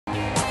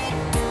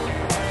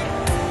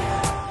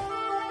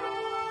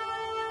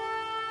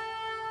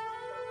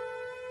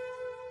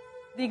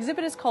The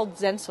exhibit is called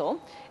Zen,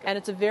 and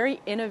it's a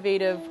very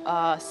innovative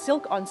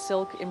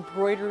silk-on-silk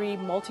embroidery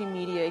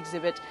multimedia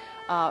exhibit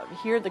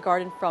here at the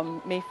Garden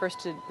from May 1st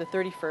to the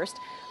 31st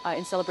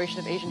in celebration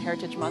of Asian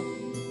Heritage Month.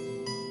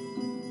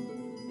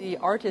 The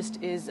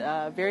artist is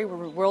a very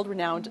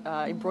world-renowned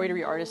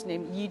embroidery artist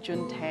named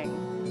Tang.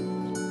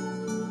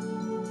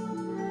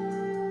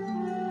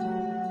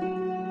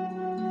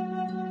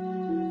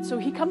 So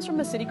he comes from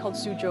a city called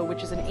Suzhou,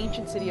 which is an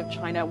ancient city of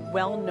China,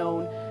 well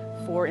known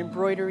for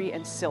embroidery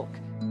and silk.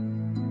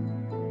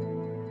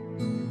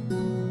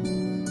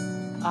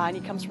 And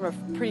he comes from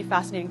a pretty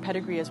fascinating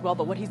pedigree as well,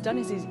 but what he's done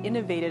is he's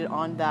innovated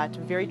on that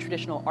very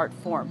traditional art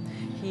form.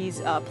 He's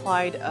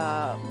applied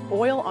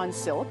oil on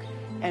silk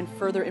and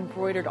further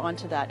embroidered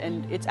onto that,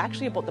 and it's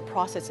actually about the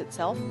process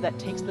itself that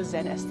takes the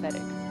Zen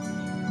aesthetic.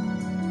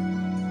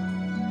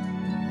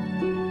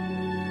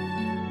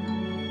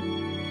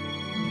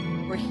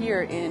 We're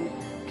here in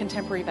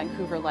contemporary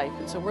Vancouver life,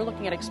 and so we're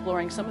looking at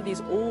exploring some of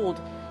these old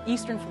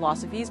Eastern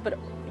philosophies, but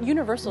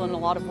universal in a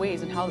lot of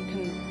ways, and how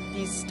can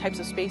these types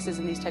of spaces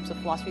and these types of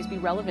philosophies be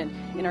relevant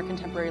in our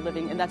contemporary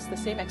living. And that's the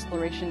same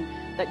exploration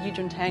that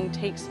Tang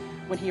takes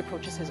when he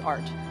approaches his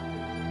art.